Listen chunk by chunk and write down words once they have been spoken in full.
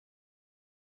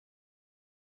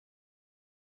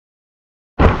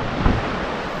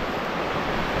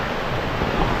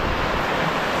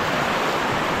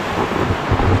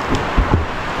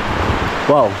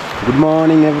Wow, good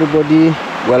morning everybody.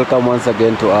 Welcome once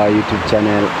again to our YouTube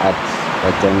channel at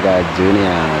Otenga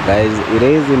Junior. Guys, it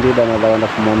is indeed another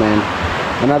wonderful moment,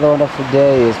 another wonderful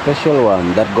day, a special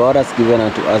one that God has given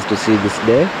unto us to see this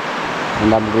day.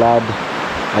 And I'm glad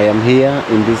I am here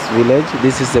in this village.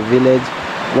 This is a village,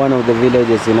 one of the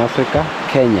villages in Africa,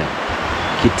 Kenya,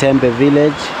 Kitembe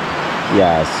village.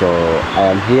 Yeah, so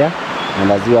I am here, and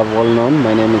as you have all known,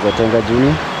 my name is Otenga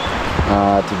Junior.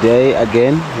 Today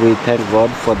again we thank God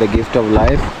for the gift of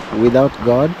life. Without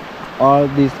God, all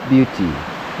this beauty,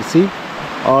 you see,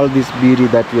 all this beauty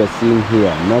that we are seeing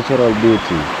here, natural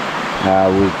beauty,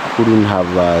 we couldn't have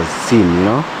seen, you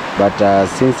know, but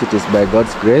since it is by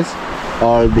God's grace,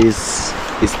 all this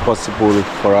is possible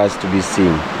for us to be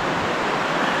seen.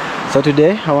 So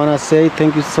today I want to say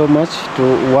thank you so much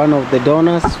to one of the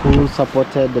donors who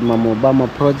supported the Mama Obama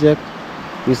project.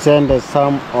 We sent a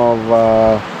sum of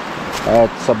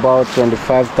it's about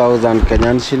 25,000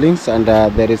 Kenyan shillings, and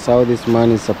there is how this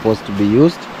money is supposed to be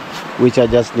used, which I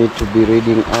just need to be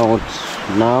reading out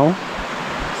now.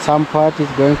 Some part is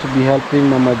going to be helping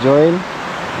Mama Joel,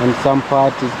 and some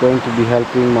part is going to be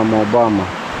helping Mama Obama.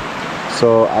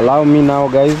 So allow me now,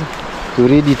 guys, to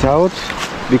read it out,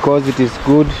 because it is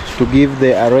good to give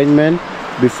the arrangement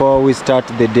before we start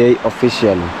the day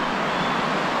officially.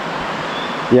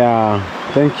 Yeah,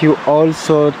 thank you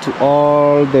also to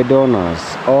all the donors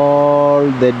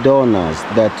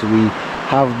that we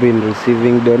have been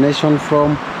receiving donation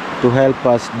from to help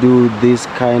us do this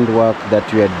kind work that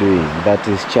we are doing, that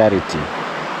is charity.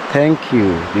 Thank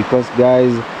you, because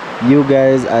guys, you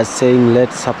guys are saying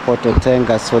let's support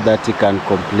Otenga so that he can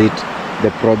complete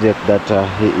the project that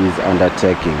he is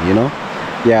undertaking, you know.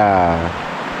 Yeah,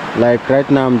 like right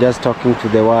now I'm just talking to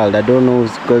the world. I don't know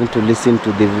who's going to listen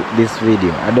to this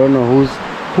video. I don't know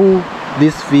who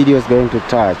this video is going to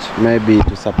touch, maybe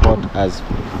to support us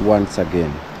once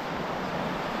again.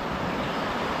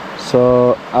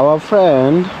 So our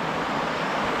friend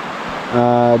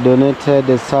donated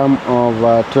a sum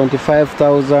of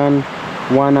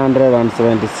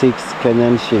 25,176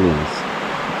 Kenyan shillings.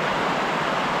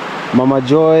 Mama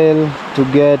Joel to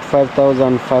get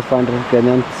 5,500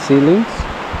 Kenyan shillings,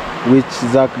 which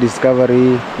Zach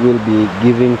Discovery will be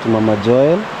giving to Mama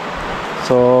Joel.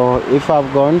 So if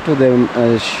I've gone to the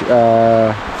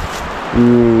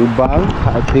bank,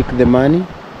 I pick the money,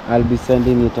 I'll be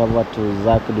sending it over to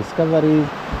Zach Discovery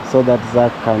so that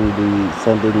Zach can be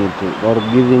sending it to, or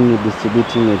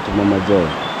distributing it to Mama Joel.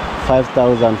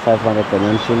 5,500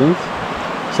 Kenyan shillings.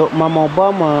 So Mama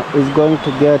Obama is going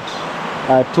to get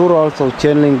 2 rolls of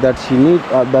chain link that she need,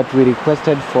 that we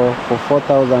requested for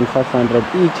 4,500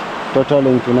 each,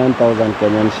 totaling to 9,000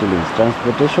 Kenyan shillings.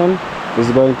 Transportation is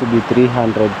going to be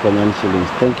 300 Kenyan shillings.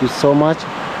 Thank you so much,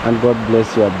 and God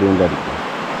bless you at doing that.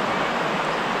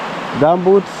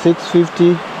 Gumboot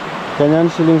 650 Kenyan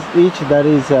shillings each, that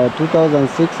is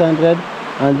 2,600,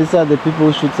 and these are the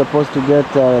people who should supposed to get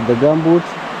the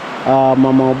gumboots.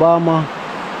 Mama Obama,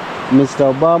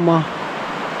 Mr. Obama,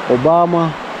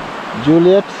 Obama,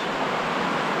 Juliet.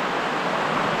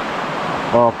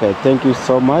 Okay, thank you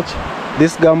so much.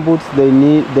 These gumboots they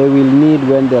will need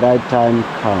when the right time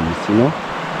comes, you know.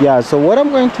 Yeah, so what I'm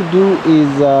going to do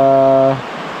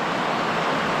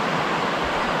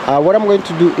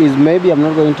is maybe I'm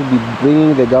not going to be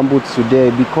bringing the gumboots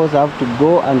today, because I have to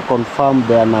go and confirm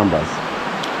their numbers.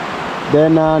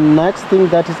 Then next thing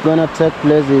that is going to take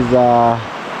place is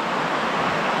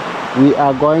we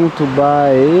are going to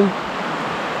buy,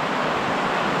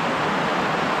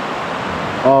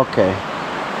 okay,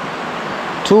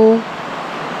 2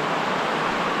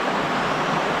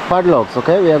 padlocks.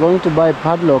 Okay, we are going to buy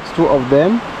padlocks, 2 of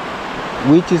them,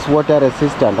 which is water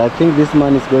resistant. I think this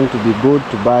man is going to be good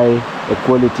to buy a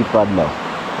quality padlock.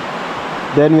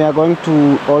 Then we are going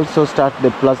to also start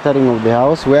the plastering of the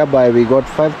house, whereby we got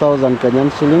 5,000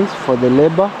 Kenyan shillings for the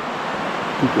labor.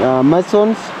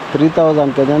 Masons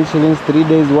 3,000 Kenyan shillings, 3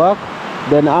 days work.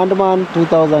 Then Andman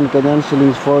 2,000 Kenyan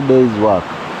shillings, 4 days work.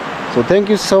 So thank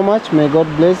you so much. May God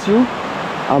bless you.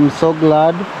 I'm so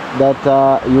glad that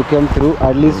you came through.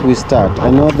 At least we start. I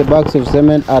know the bags of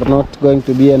cement are not going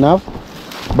to be enough,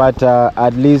 but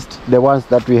at least the ones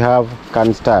that we have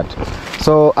can start.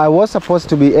 So I was supposed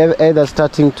to be either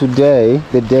starting today,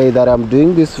 the day that I'm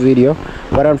doing this video,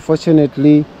 but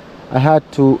unfortunately I had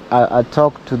to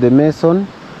talk to the mason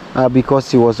because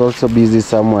he was also busy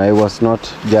somewhere. He was not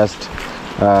just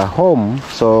home.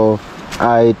 So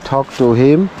I talked to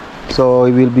him, so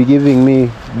he will be giving me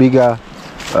bigger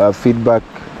feedback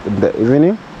in the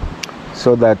evening,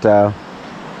 so that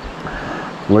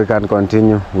we can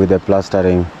continue with the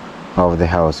plastering of the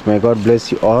house. May God bless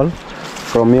you all.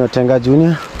 From me, Otenga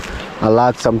Junior, I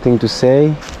lack something to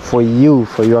say for you,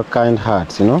 for your kind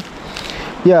hearts, you know.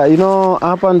 Yeah, you know,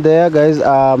 up and there, guys,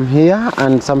 I'm here,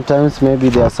 and sometimes maybe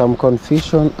there's some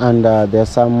confusion, and there's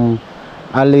some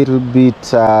a little bit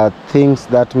things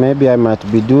that maybe I might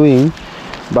be doing,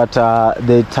 but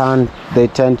they tend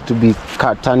to be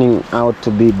turning out to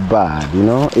be bad, you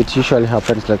know. It usually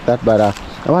happens like that, but I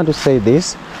want to say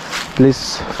this: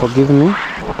 please forgive me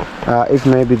if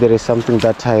maybe there is something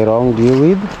that I wronged you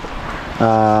with.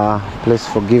 Please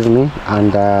forgive me,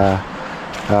 and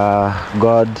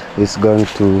God is going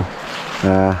to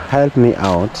help me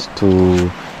out to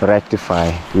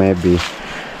rectify maybe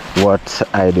what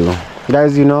I do.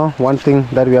 Guys, you know, one thing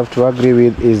that we have to agree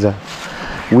with is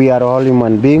we are all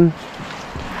human beings.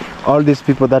 All these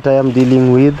people that I am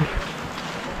dealing with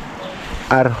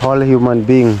are all human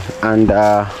beings, and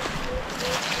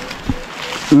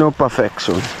no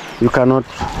perfection. You cannot,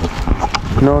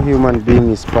 no human being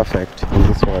is perfect in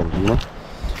this world, you know.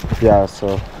 Yeah,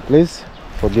 so please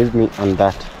forgive me on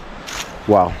that.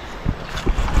 Wow.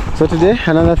 So today,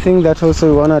 another thing that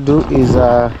also we want to do is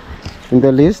in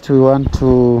the list, we want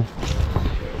to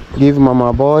give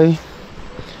Mama Boy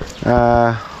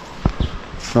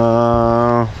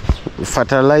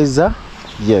fertilizer.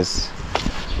 Yes,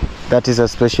 that is a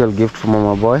special gift for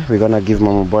Mama Boy. We're gonna give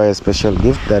Mama Boy a special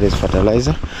gift, that is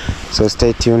fertilizer. So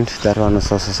stay tuned, that one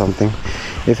is also something.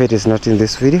 If it is not in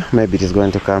this video, maybe it is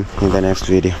going to come in the next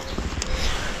video.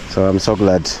 So I'm so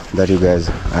glad that you guys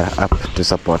are up to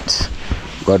support.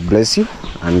 God bless you,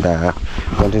 and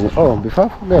continue. Oh, before I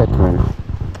forget, man,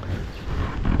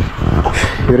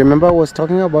 you remember I was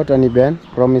talking about Annie Ben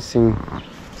promising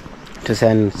to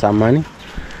send some money.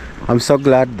 I'm so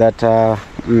glad that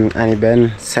Annie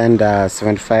Ben sent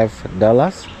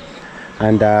 $75,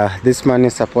 and this money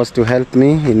is supposed to help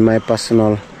me in my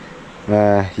personal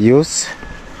use,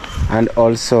 and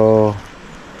also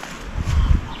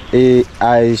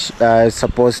I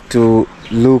supposed to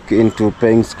look into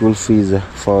paying school fees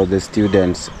for the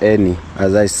students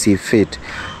as I see fit.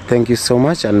 Thank you so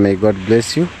much, and may God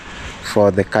bless you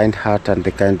for the kind heart and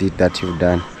the kind deed that you've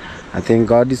done. I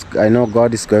know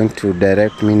God is going to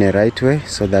direct me in a right way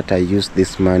so that I use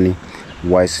this money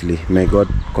wisely. May God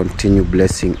continue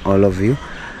blessing all of you,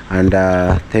 and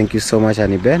thank you so much,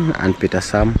 Annie Ben and Peter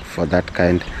Sam, for that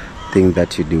kind thing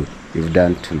that you've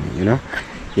done to me, you know.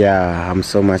 Yeah, I'm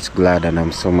so much glad, and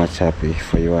I'm so much happy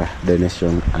for your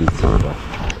donation and favor.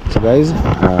 So guys,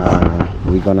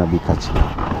 we're gonna be catching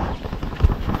up.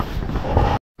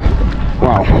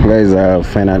 Wow, guys,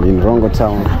 finally in Rongo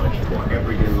town,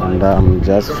 and I'm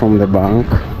just from the bank.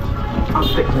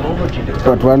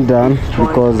 Got one done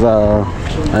because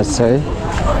I say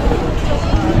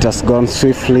it has gone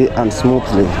swiftly and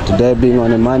smoothly. Today being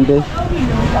on a Monday,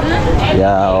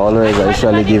 yeah, always I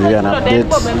usually give you an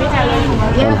update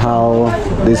on how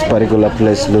this particular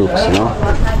place looks, you know.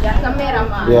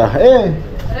 Yeah, hey.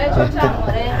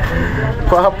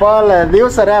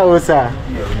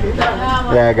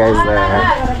 Yeah, guys,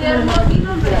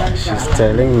 she's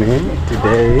telling me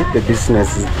today the business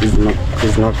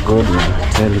is not good, man. I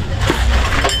tell you.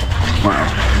 Wow.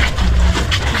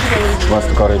 What's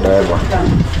the corridor ever?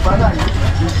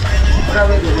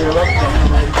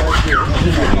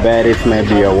 But if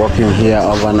maybe you're walking here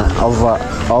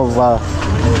over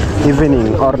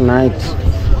evening or night,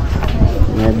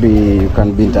 maybe you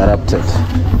can be interrupted.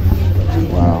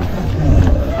 Wow.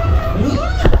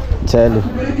 Tell you.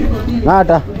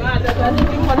 Nata.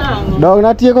 Dog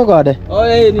na tieko kode. Oh,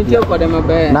 ni tieko kode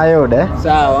maber. Na yude.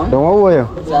 Sawa. Dong wuoyo.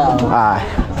 Sawa. Ah.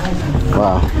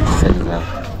 Wow.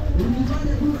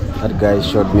 That guy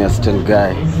showed me a still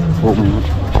guy whom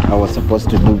I was supposed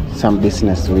to do some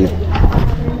business with,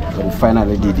 but we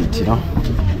finally did it, you know.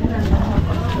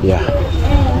 Yeah.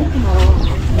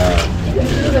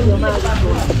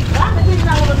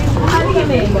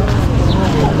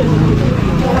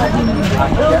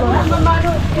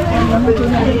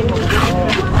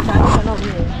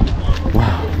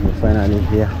 Wow, we're finally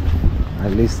here.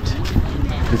 At least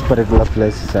this particular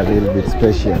place is a little bit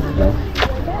special, you know.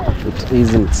 It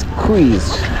isn't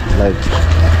squeezed like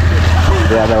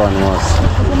the other one was.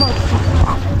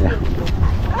 Yeah.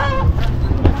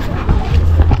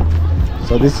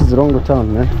 So this is Rongo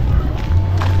town, man.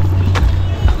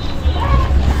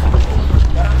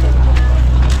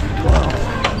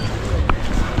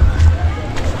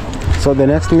 So the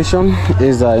next mission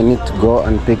is I need to go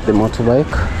and pick the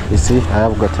motorbike. You see, I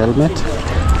have got helmet.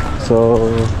 So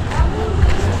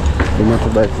the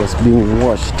motorbike was being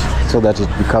washed so that it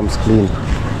becomes clean.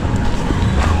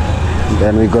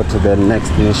 Then we go to the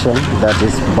next mission, that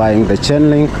is buying the chain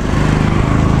link.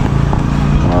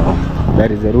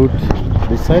 That is the route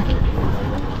this side.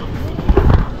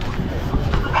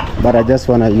 but I just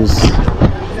want to use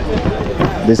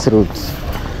this route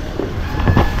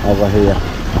over here.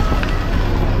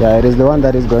 Yeah, it is the one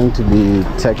that is going to be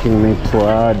taking me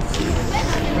towards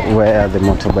where the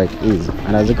motorbike is.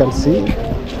 And as you can see,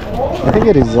 I think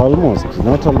it is almost,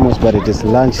 not almost, but it is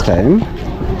lunchtime.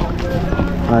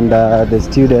 And the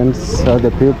students or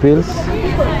the pupils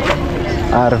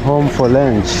are home for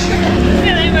lunch.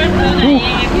 Ooh.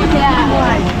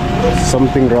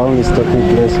 Something wrong is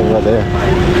taking place over there.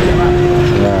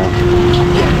 Yeah.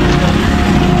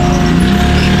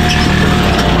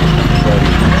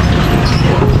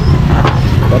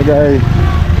 That guy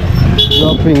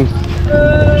dropping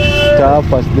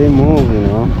stuff as they move, you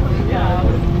know.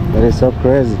 That is so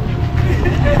crazy.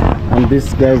 And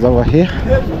these guys over here,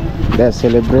 they're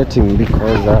celebrating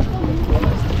because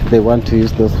they want to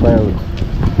use those firewood.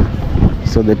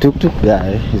 So the tuk-tuk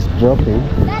guy is dropping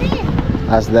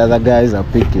as the other guys are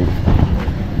picking.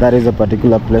 That is a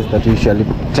particular place that we usually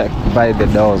take by the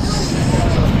doors.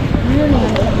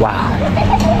 Wow.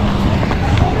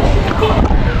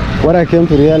 What I came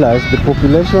to realize, the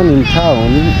population in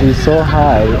town is so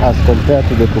high as compared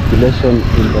to the population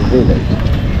in the village.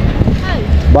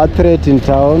 Birth rate in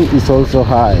town is also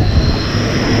high.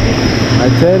 I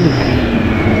tell you,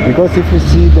 because if you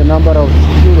see the number of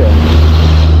students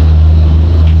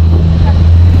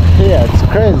here, it's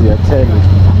crazy, I tell you.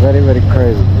 Very, very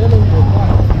crazy.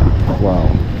 Wow.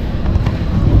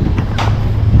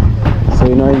 So,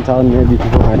 you know, in town maybe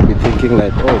people might be thinking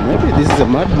like, oh, maybe this is a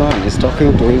madman, he's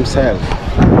talking to himself.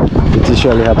 It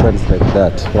usually happens like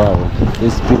that. Wow.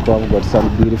 These people have got some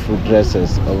beautiful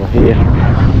dresses over here.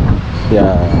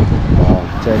 Yeah, wow, I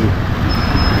tell you.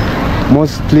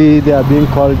 Mostly they are being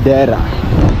called Dera.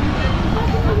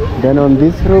 Then on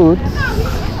this route,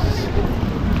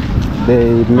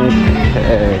 they make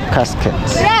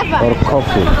caskets or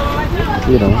coffee,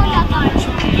 you know.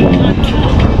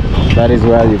 That is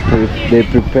where they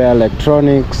prepare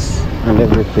electronics and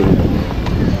everything.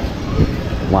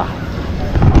 Wow.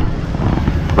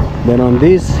 Then on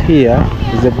this here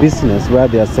is a business where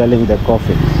they are selling the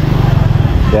coffee.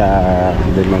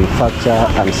 They manufacture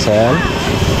and sell.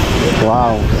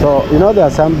 Wow. So, you know, there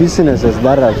are some businesses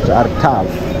that are tough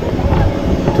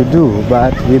to do,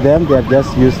 but with them they are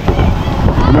just used to it.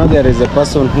 You know, there is a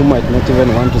person who might not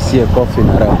even want to see a coffin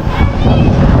around.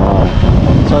 Wow.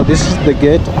 So this is the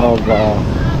gate of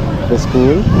the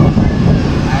school.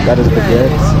 That is the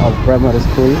gate of primary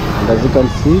school. And as you can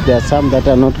see, there are some that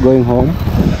are not going home.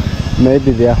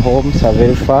 Maybe their homes are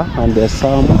very far, and there are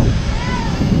some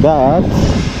that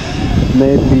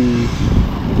maybe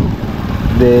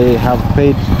they have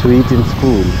paid to eat in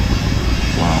school.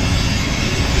 Wow.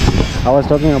 I was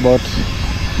talking about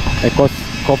a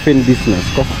coffin business.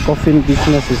 Coffin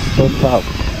business is so tough.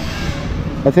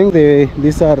 I think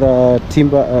these are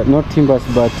timber, not timbers,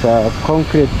 but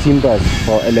concrete timbers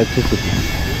for electricity.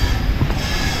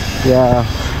 Yeah.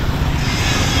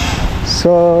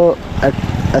 So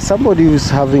as somebody who's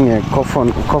having a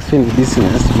coffin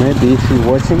business, maybe if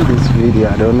you're watching this video,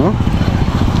 I don't know,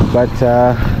 but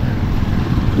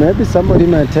maybe somebody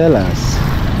might tell us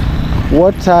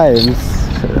what times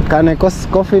can a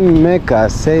coffin maker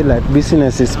say like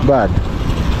business is bad?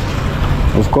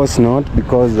 Of course not,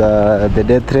 because the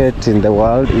death rate in the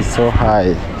world is so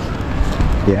high.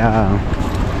 Yeah,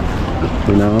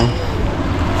 you know.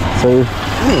 So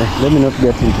anyway, let me not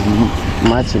get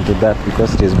much into that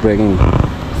because it is bringing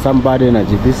some bad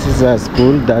energy. This is a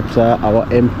school that our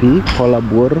MP Paula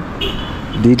Bor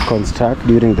did construct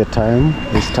during the time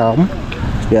this term.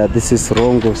 Yeah, this is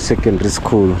Rongo Secondary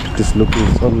School. It is looking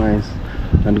so nice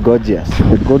and gorgeous.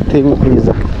 The good thing is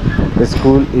the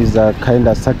school is kind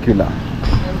of circular.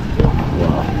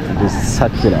 Wow, it is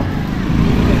circular.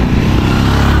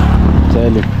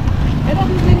 Tell you.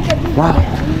 Wow.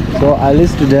 So at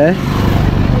least today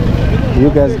you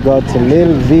guys got a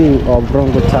little view of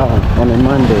Rongo town on a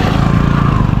Monday.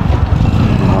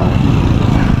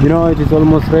 Wow. You know, it is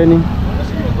almost raining.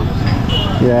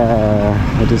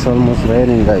 Yeah, it is almost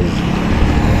raining, guys.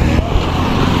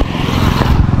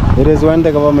 It is when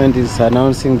the government is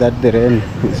announcing that the rain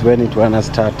is when it wanna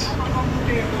start.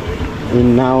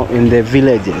 Now in the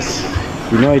villages,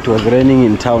 you know, it was raining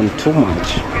in town too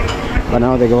much, but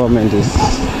now the government is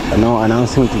now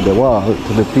announcing to the world,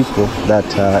 to the people, that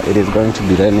it is going to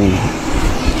be raining,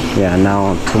 yeah,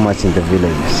 now too much in the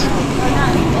villages.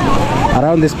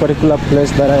 Around this particular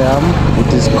place that I am,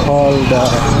 it is called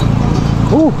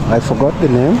oh, I forgot the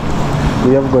name.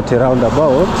 We have got a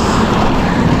roundabout.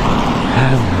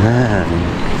 Oh man,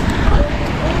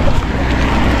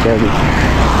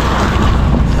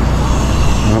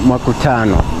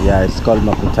 Makutano. Yeah, it's called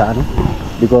Makutano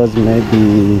because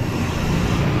maybe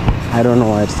I don't know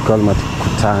why it's called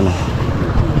Makutano,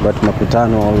 but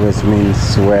Makutano always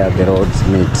means where the roads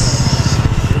meet.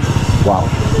 Wow.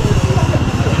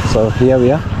 So here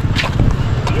we are.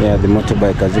 Yeah, the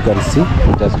motorbike, as you can see,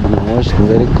 it has been washed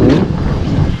very clean.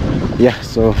 Yeah,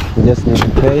 so we just need to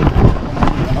pay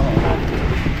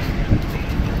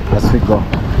as we go.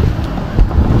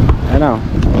 I know.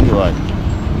 What?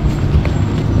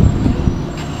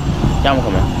 Jam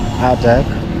come on. Attack.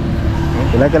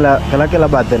 Kala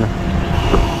batena.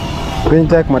 Queen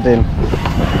tech Martin.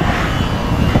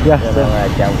 Yeah, so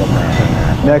Jam come on.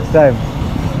 next time.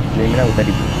 Lengra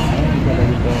tadi.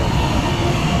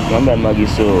 Ngambil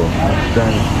magiso.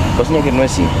 Kosnya ke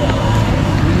Messi.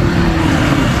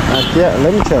 Yeah,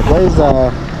 let me check. Guys,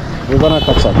 we're gonna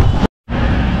catch up.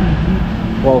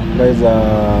 Well, guys,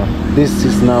 this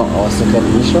is now our second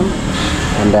mission,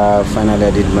 and finally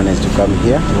I did manage to come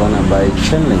here. We wanna buy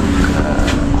chain link,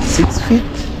 6 feet,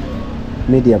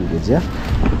 medium gauge. Yeah.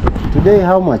 Today,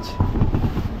 how much?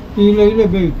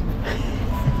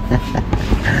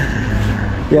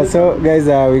 Yeah. So, guys,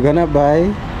 we're gonna buy.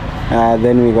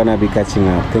 Then we're gonna be catching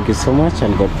up. Thank you so much,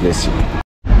 and God bless you.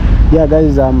 Yeah,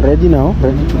 guys, I'm ready now,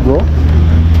 ready to go.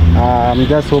 I'm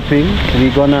just hoping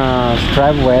we're gonna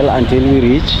strive well until we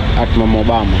reach at Mama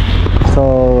Obama.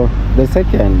 So the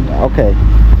second, okay,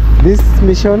 this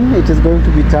mission, it is going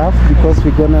to be tough because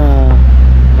we're gonna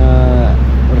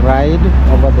ride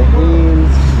over the hills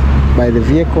by the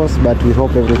vehicles, but we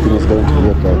hope everything is going to be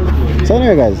okay. So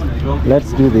anyway, guys,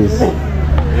 let's do this.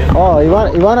 Oh, you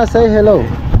wanna say hello?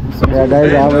 Yeah,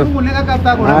 guys, guys,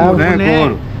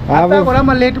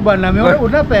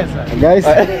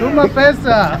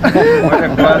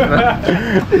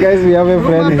 guys, we have a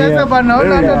friend here.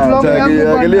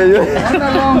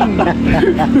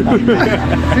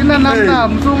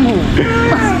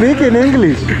 Speak in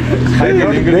English.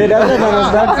 They doesn't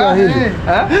understand Swahili.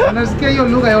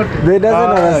 They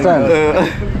doesn't understand.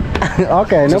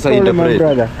 Okay, no problem, my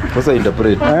brother. What's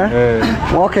interpret?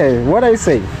 Okay, what are you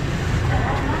saying?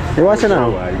 You watch now?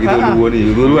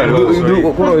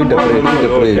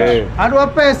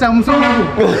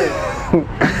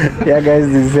 Yeah,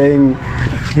 guys, he's saying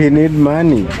he need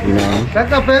money, you know.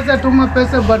 That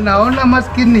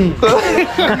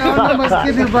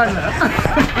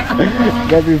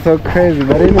is so crazy,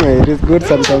 but anyway, it is good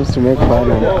sometimes to make fun.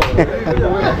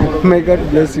 May God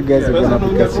bless you guys. We're gonna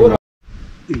be catching up.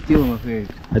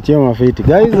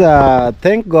 Guys,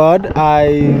 thank God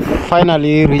I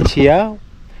finally reached here.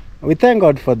 We thank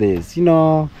God for this. You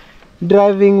know,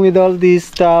 driving with all this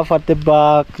stuff at the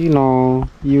back, you know,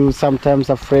 you sometimes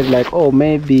afraid like, oh,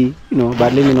 maybe, you know,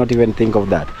 but let me not even think of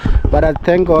that. But I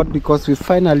thank God because we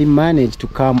finally managed to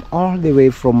come all the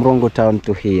way from Rongo Town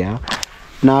to here.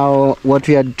 Now what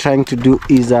we are trying to do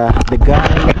is the guy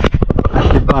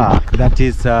at the back, that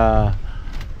is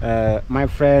my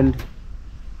friend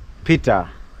Peter.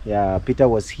 Yeah, Peter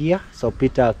was here, so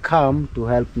Peter come to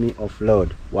help me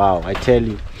offload. Wow, I tell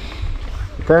you,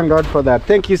 thank God for that.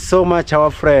 Thank you so much, our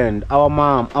friend, our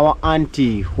mom, our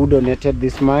auntie who donated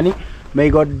this money. May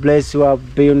God bless you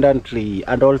abundantly,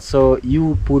 and also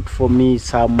you put for me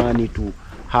some money to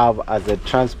have as a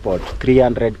transport,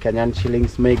 300 Kenyan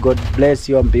shillings. May God bless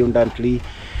you abundantly.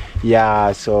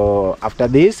 Yeah, so after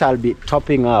this I'll be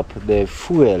topping up the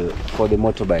fuel for the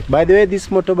motorbike. By the way, this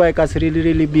motorbike has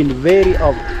really been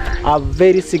a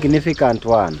very significant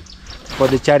one for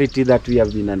the charity that we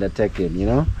have been undertaking, you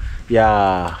know.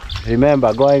 Yeah,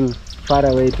 remember, going far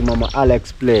away to Mama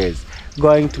Alex place,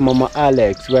 going to Mama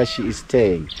Alex where she is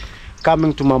staying,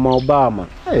 coming to Mama Obama.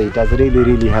 Hey, it has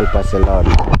really helped us a lot.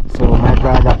 So my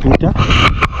brother Peter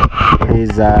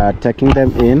is taking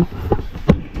them in.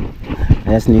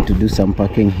 I just need to do some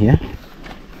packing here.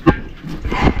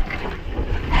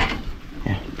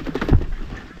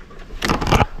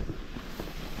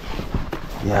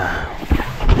 Yeah.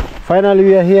 Finally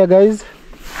we are here, guys.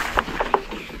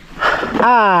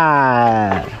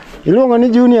 Ilungo ni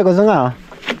Junior kusanga.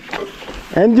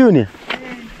 And Junior.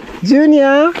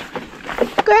 Junior.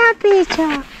 Goya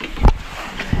picha.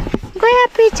 Goya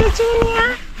picha,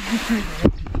 Junior.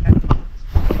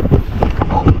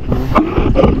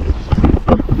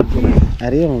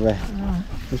 Ariyo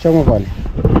Uchomo pale.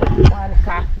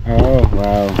 Oh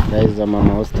wow, that is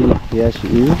Mama Austin. Here she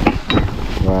is.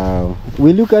 Wow.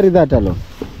 Will you carry that alone?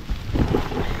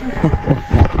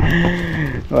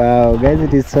 Wow, guys,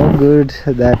 it is so good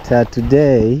that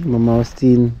today Mama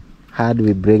Austin had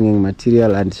we bringing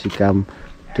material and she come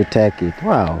to take it.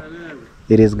 Wow,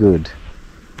 it is good.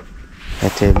 I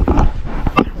tell you,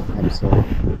 I'm so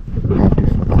happy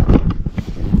for that.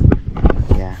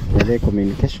 Yeah, whether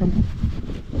communication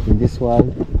in this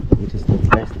world, it is the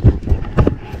best.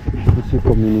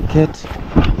 communicate,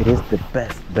 it is the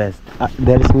best.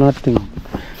 There is nothing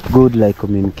good like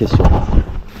communication.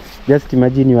 Just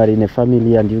imagine you are in a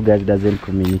family and you guys doesn't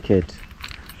communicate.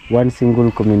 One single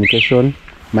communication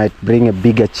might bring a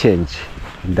bigger change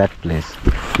in that place.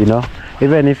 You know,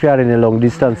 even if you are in a long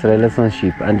distance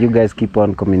relationship and you guys keep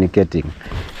on communicating.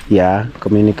 Yeah,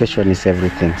 communication is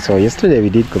everything. So yesterday we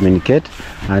did communicate,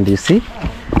 and you see,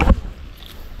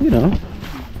 you know,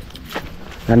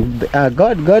 and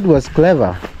God was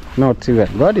clever. Not even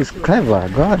God is clever.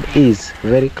 God is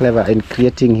very clever in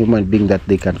creating human beings that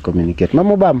they can communicate.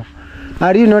 Mama Obama,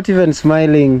 are you not even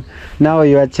smiling? Now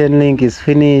your chain link is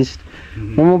finished.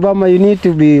 Mama Obama, you need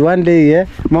to be one day, yeah?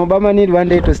 Mama Obama need one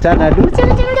day to stand and do.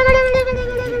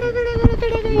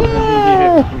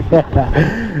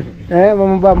 Hey,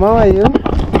 Mama Obama, how are you?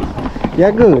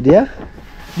 You're good, yeah?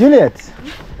 Juliet,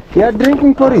 you're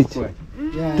drinking porridge to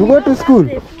go to school.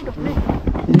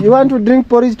 You want to drink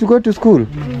porridge to go to school?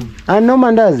 And no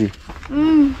mandazi?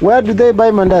 Where do they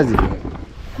buy mandazi?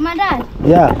 Mandazi?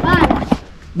 Yeah. Banda.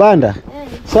 Banda?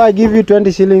 So I give you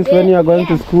 20 shillings when you are going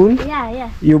to school. Yeah.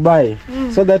 You buy.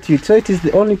 So that so it is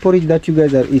the only porridge that you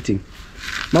guys are eating.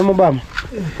 Mama Obama,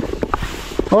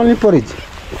 only porridge.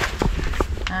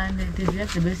 And it is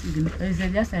just the basic,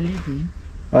 it's just a living.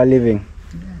 Or living?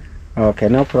 Yeah. Okay,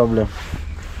 no problem.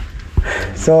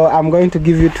 So I'm going to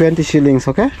give you 20 shillings,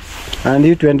 okay? And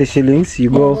you 20 shillings, you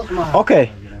go.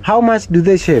 Okay, how much do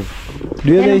they shave?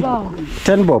 Do they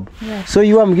 10 bob? Yes. So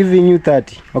I'm giving you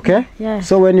 30, okay? Yes.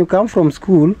 So when you come from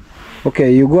school,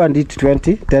 okay, you go and eat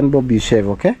 20, 10 bob you shave,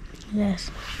 okay?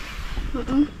 Yes.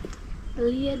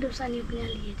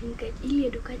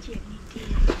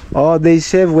 Oh, they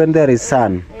shave when there is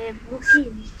sun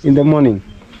in the morning.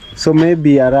 So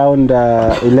maybe around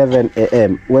 11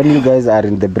 a.m. when you guys are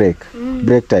in the break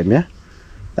time, yeah?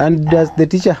 And does the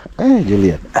teacher, hey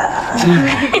Juliet,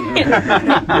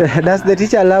 does the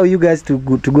teacher allow you guys to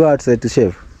go outside to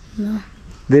shave? No.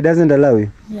 They doesn't allow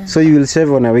you? Yes. So you will shave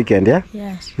on a weekend, yeah?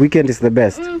 Yes. Weekend is the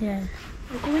best. Yes.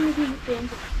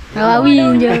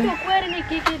 Ngawinjo.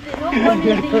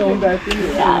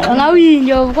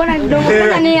 Ngawinjo, kona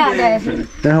ni ada.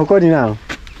 Na hukoni nao?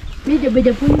 Bija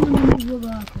beja puni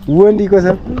mwana. Uendi kwa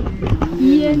sababu?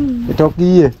 Yen. Toki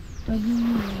iye.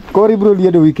 Kori bro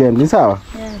liye the weekend, ni sawa?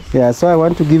 Yes. Yeah, so I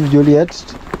want to give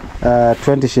Juliet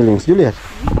 20 shillings. Juliet,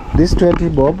 this 20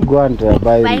 bob, go and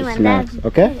buy snacks,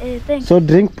 okay? So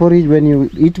drink porridge when you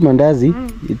eat mandazi,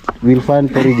 it will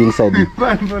find porridge inside you.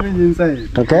 Find porridge inside.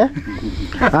 Okay?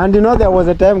 And you know there was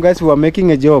a time guys who were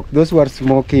making a joke, those who are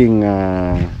smoking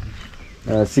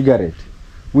cigarette.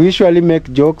 We usually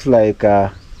make jokes like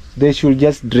they should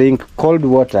just drink cold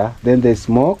water, then they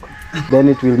smoke, then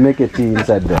it will make a tea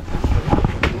inside them.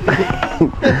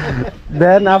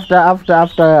 Then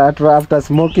after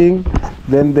smoking,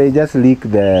 then they just leak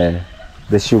the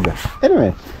sugar.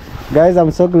 Anyway, guys,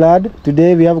 I'm so glad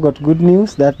today we have got good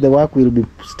news that the work will be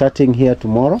starting here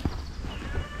tomorrow.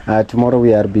 Tomorrow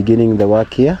we are beginning the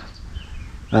work here,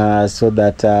 so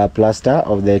that plaster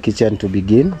of the kitchen to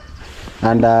begin.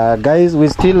 And guys, we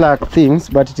still lack things,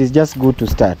 but it is just good to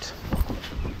start.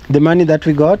 The money that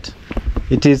we got,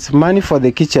 it is money for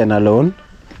the kitchen alone.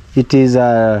 It is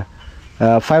 5,000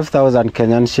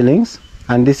 Kenyan shillings,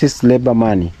 and this is labor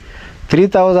money.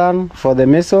 3,000 for the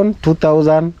mason,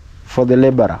 2,000 for the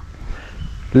laborer.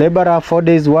 Laborer 4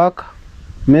 days work,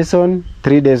 mason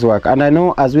 3 days work. And I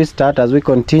know as we start, as we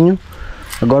continue,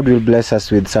 God will bless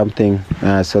us with something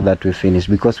so that we finish,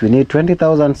 because we need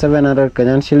 20,700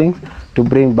 Kenyan shillings to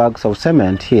bring bags of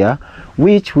cement here,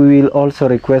 which we will also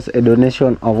request a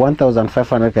donation of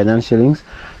 1,500 Kenyan shillings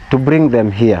to bring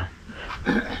them here.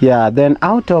 Yeah, then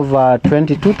out of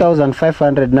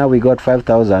 22,500, now we got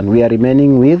 5,000. We are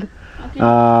remaining with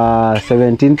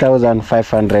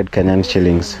 17,500 Kenyan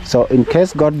shillings. So in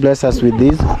case God bless us with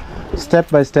this, step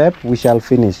by step, we shall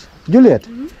finish. Juliet,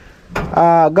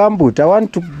 gumboot. I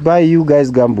want to buy you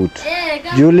guys gumboot.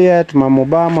 Juliet, Mama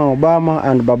Obama,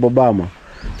 and Baba Obama.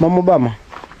 Mama Obama,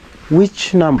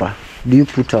 which number do you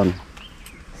put on?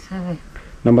 7.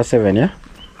 Number 7, yeah?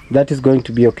 That is going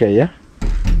to be okay, yeah?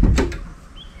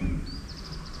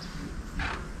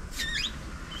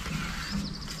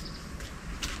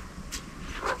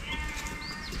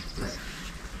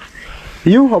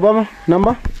 You, Obama,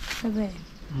 number? 7.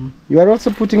 You are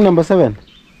also putting number 7?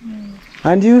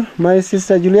 And you, my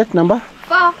sister Juliet, number?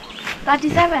 4.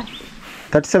 37.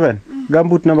 37?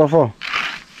 Gumboot number 4?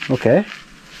 Okay.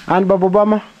 And Baba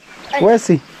Obama? Where is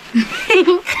he?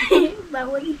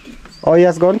 Oh, he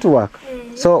has gone to work.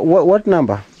 So, what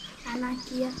number?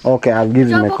 Okay, I'll give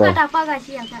him a call.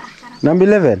 Number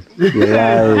 11?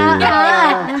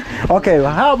 Yeah. Okay,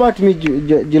 how about me,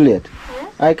 Juliet?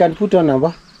 I can put on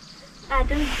number. I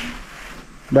don't.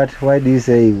 But why do you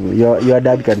say your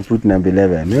dad can put number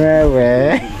 11?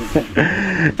 Well.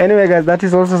 Anyway, guys, that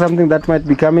is also something that might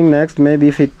be coming next. Maybe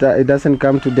if it doesn't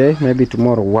come today, maybe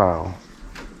tomorrow. Wow.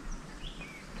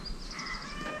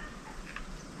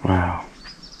 Wow.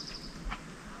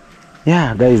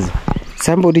 Yeah, guys,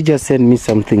 somebody just sent me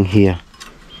something here.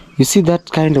 You see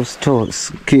that kind of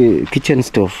kitchen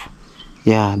stove?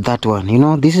 Yeah, that one. You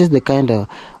know, this is the kind of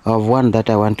one that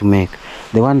I want to make.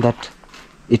 The one that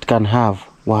it can have.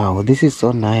 Wow, this is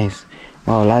so nice.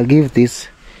 Wow, I'll give this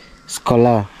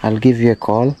Scholar, I'll give you a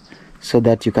call so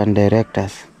that you can direct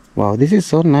us. Wow, this is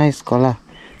so nice, Scholar.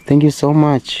 Thank you so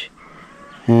much.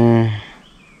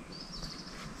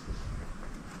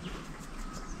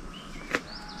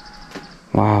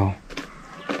 Wow.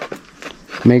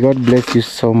 May God bless you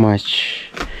so much.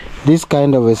 This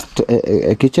kind of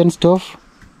a kitchen stove,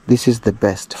 this is the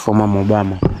best for Mama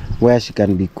Obama, where she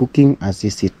can be cooking as you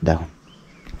sit down.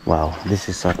 Wow, this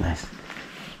is so nice.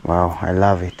 Wow, I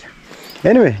love it.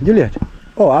 Anyway, Juliet.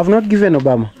 Oh, I've not given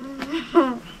Obama.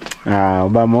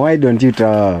 Obama, why don't you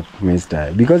talk,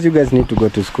 mister? Because you guys need to go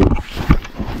to school.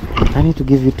 I need to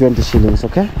give you 20 shillings,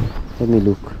 okay? Let me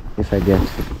look if I get.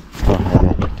 Oh,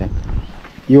 I get it.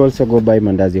 You also go buy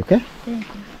mandazi, okay? Thank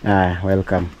you.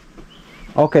 Welcome.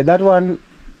 Okay, that one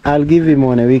I'll give him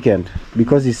on a weekend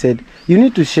because he said you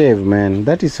need to shave, man.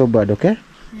 That is so bad, okay?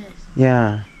 Yes.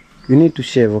 Yeah, you need to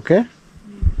shave, okay?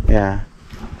 Yeah.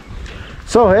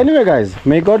 So anyway, guys,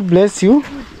 may God bless you.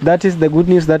 That is the good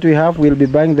news that we have. We'll be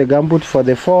buying the gumboot for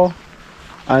the 4,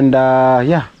 and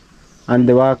yeah, and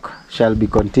the work shall be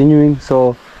continuing.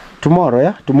 So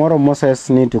tomorrow, tomorrow Moses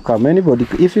need to come. Anybody,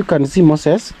 if you can see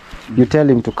Moses, you tell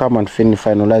him to come and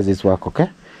finalize his work, okay?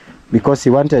 Because he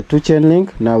wanted 2 chain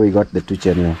link, now we got the 2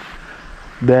 chain link.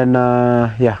 Then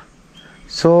yeah,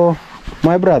 so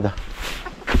my brother,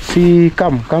 see,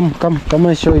 come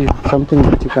and show you something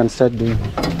that you can start doing.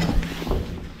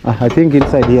 I think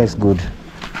inside here is good.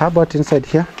 How about inside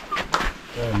here?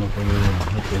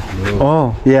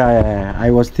 Oh, yeah,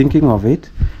 I was thinking of it.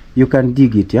 You can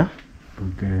dig it, yeah?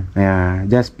 Okay. Yeah,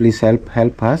 just please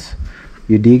help us.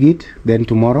 You dig it, then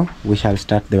tomorrow we shall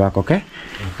start the work, okay?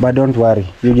 But don't worry,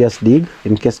 you just dig.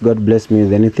 In case God bless me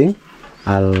with anything,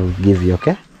 I'll give you,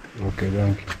 okay? Okay,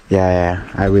 thank you. Yeah,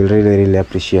 I will really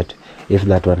appreciate if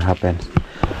that one happens.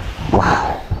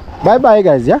 Wow. Bye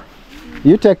guys, yeah?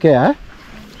 You take care, eh?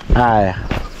 Aye.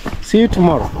 See you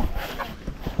tomorrow.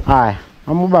 Aye.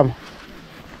 Amubam.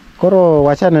 Koro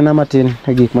wachane na matin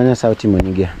gik manya sauti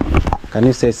monigia. Can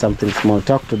you say something small?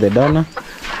 Talk to the donor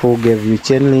who gave you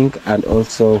chain link and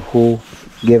also who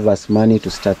gave us money to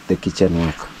start the kitchen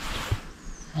work.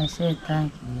 I say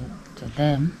thank you to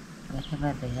them,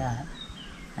 wherever they are,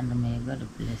 and may God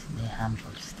bless their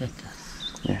humble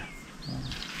status. Yeah.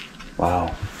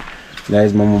 Wow.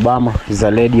 Guys, Mama Obama is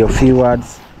a lady of few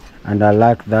words, and I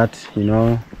like that, you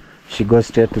know, she goes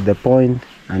straight to the point,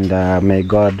 and may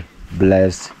God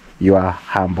bless your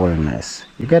humbleness.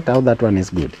 You get how that one is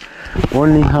good.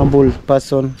 Only humble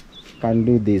person can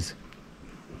do this.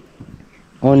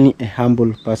 Only a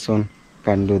humble person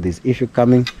can do this. If you're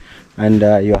coming and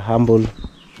you're humble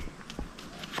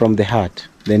from the heart,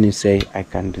 then you say, I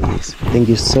can do this. Thank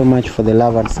you so much for the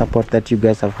love and support that you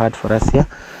guys have had for us here.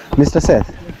 Mr.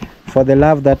 Seth, for the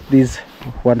love that these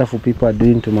wonderful people are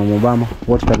doing to Mama Obama,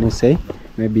 what can you say?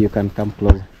 Maybe you can come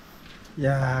closer.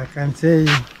 Yeah, I can say,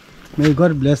 may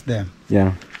God bless them.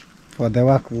 Yeah. For the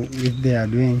work which they are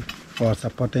doing for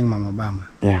supporting Mama Obama.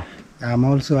 Yeah. I'm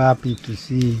also happy to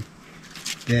see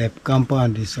the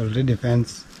compound is already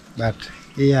fenced, but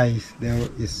here is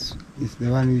the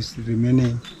one who is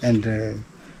remaining, and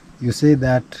you say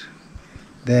that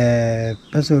the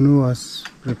person who was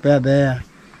prepared there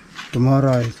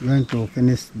tomorrow is going to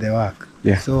finish the work.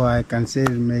 Yeah. So I can say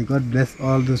may God bless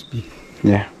all those people.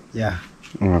 Yeah. Yeah.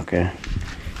 Okay.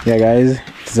 Yeah, guys,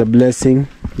 it's a blessing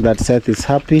that Seth is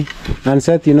happy. And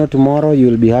Seth, you know, tomorrow you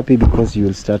will be happy because you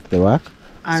will start the work.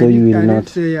 So you will not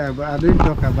say, I didn't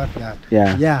talk about that.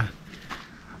 Yeah. Yeah.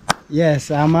 Yes,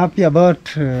 I'm happy about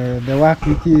the work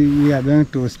which we are going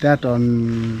to start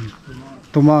on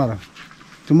tomorrow.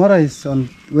 Tomorrow is on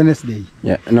Wednesday.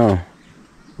 Yeah, no.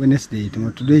 Wednesday.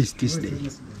 Today is Tuesday.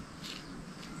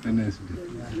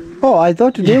 Oh, I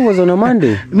thought today was on a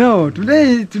Monday. No,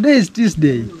 today is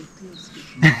Tuesday.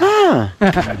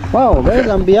 Wow, guys,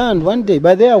 I'm beyond one day.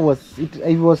 But there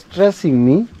it was stressing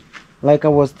me. Like I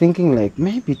was thinking like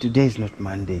maybe today is not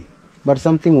Monday. But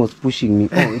something was pushing me.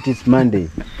 Oh, it is Monday.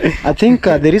 I think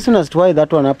the reason as to why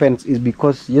that one happens is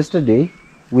because yesterday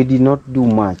we did not do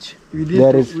much. we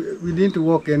there didn't, is we didn't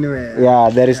walk anywhere. yeah,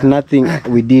 there is nothing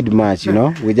we did much, you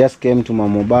know. We just came to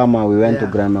Mamobama, we went to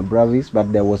Yeah. Grandma Bravis,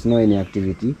 but there was no any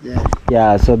activity. Yeah.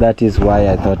 Yeah, so that is why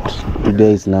I thought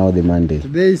today is now the Monday.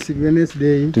 Today is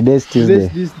Wednesday. Today is Today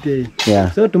Tuesday. is this day. Yeah,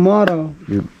 So tomorrow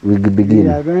we we begin.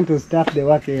 are going to start the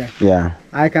work here. Yeah,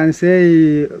 I can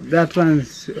say that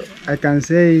one's, I can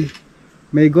say,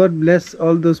 may God bless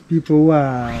all those people who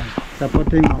are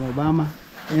supporting Obama.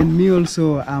 And me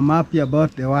also, I'm happy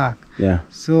about the work. yeah,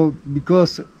 So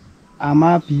because I'm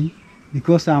happy,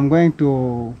 because I'm going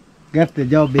to get the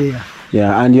job here.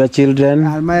 yeah. And your children?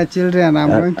 And my children, I'm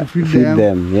going to feed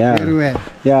them yeah. very well.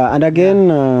 Yeah, and again,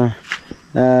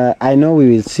 I know we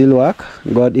will still work.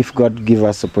 God, if God give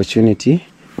us opportunity,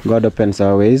 God opens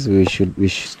our ways, we should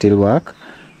still work.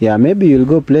 Yeah, maybe you'll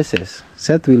go places.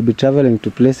 Seth will be traveling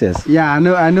to places Yeah, I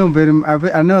know I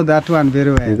know that one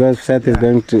very well. because Seth is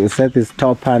going to. Seth is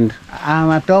top hand.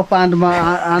 I'm a top and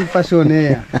person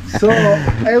here. So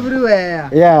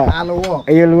everywhere Yeah, I'll walk.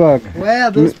 you'll work.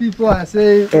 Where those people are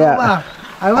saying, Yeah. Mama,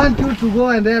 I want you to go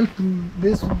and help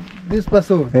this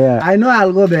person. Yeah. I know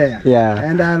I'll go there. Yeah.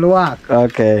 And I'll work.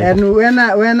 Okay. And when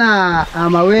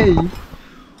I'm away,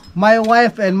 my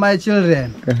wife and my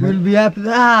children will be happy.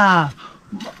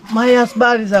 My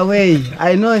husband is away.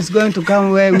 I know he's going to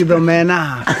come away with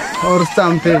Omena or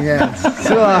something else.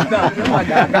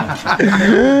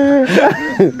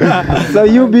 So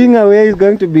you being away is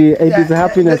going to be. It is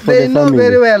happiness for they the know family.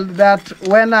 very well that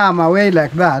when I'm away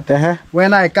like that, Uh-huh.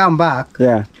 when I come back,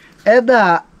 Yeah.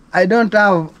 either I don't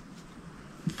have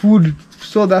food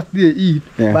so that they eat,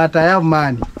 Yeah. but I have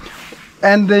money.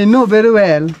 And they know very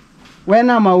well when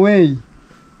I'm away,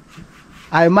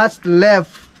 I must leave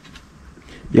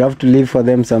You have to leave for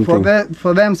them something.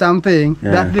 for them something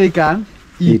Yeah. that they can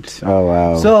eat. Oh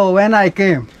wow. So when I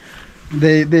came,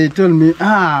 they told me,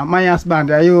 my husband,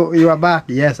 you are back?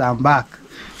 Yes, I'm back.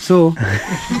 So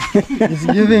he's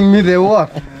giving me the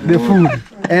food,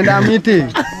 and I'm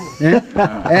eating. Yeah?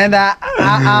 And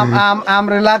I'm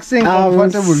relaxing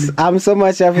comfortably. I'm so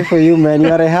much happy for you, man. You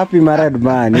are a happy married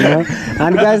man, you know.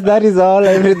 And guys, that is all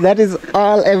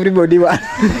everybody wants.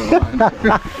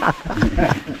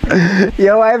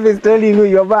 Your wife is telling you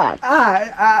you're back.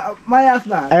 My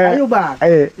husband, are you back?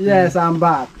 Yes, I'm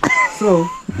back. So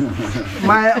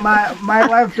my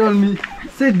wife told me,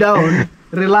 sit down,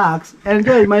 relax,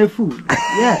 enjoy my food.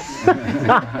 Yes.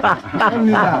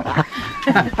 Only that.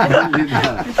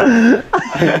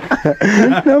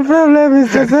 No problem,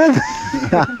 Mr. Seth.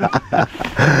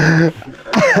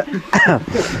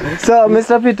 So,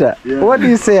 Mr. Peter, what do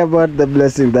you say about the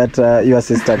blessing that your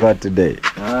sister got today?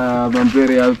 I'm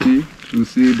very happy to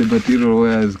see the material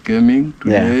wares coming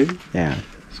today. Yeah.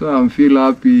 So I'm feel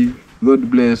happy. God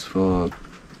bless for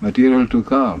material to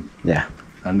come. Yeah.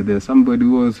 And there's somebody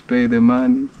who has paid the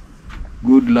money.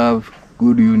 Good love,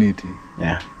 good unity.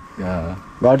 Yeah. Yeah.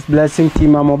 God's blessing,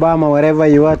 Team Obama, wherever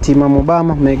you are, Team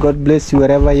Obama. May God bless you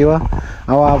wherever you are.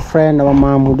 Our friend, our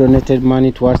mom who donated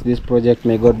money towards this project,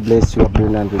 may God bless you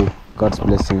abundantly. God's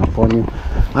blessing upon you.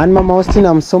 And Mama Austin,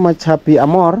 I'm so much happy.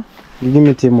 Amor, give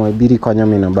me Timo, Biri Konya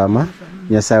Minabama.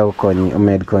 Yes, I will konyi,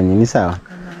 Omed Konyi. Nisa.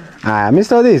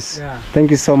 Mr. This,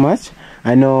 thank you so much.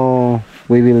 I know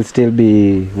we will still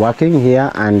be working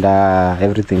here and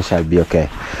everything shall be okay.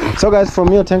 So guys, from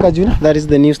me, Otenga Junior, that is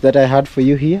the news that I had for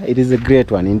you here. It is a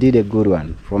great one, indeed a good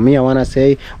one. From me, I want to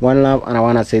say one love and I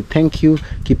want to say thank you.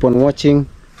 Keep on watching.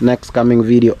 Next coming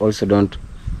video, also don't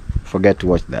forget to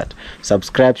watch that.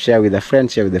 Subscribe, share with a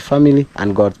friend, share with the family,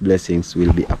 and God's blessings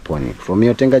will be upon you. From me,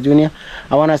 Otenga Junior,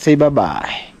 I want to say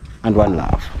bye-bye and one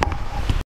love.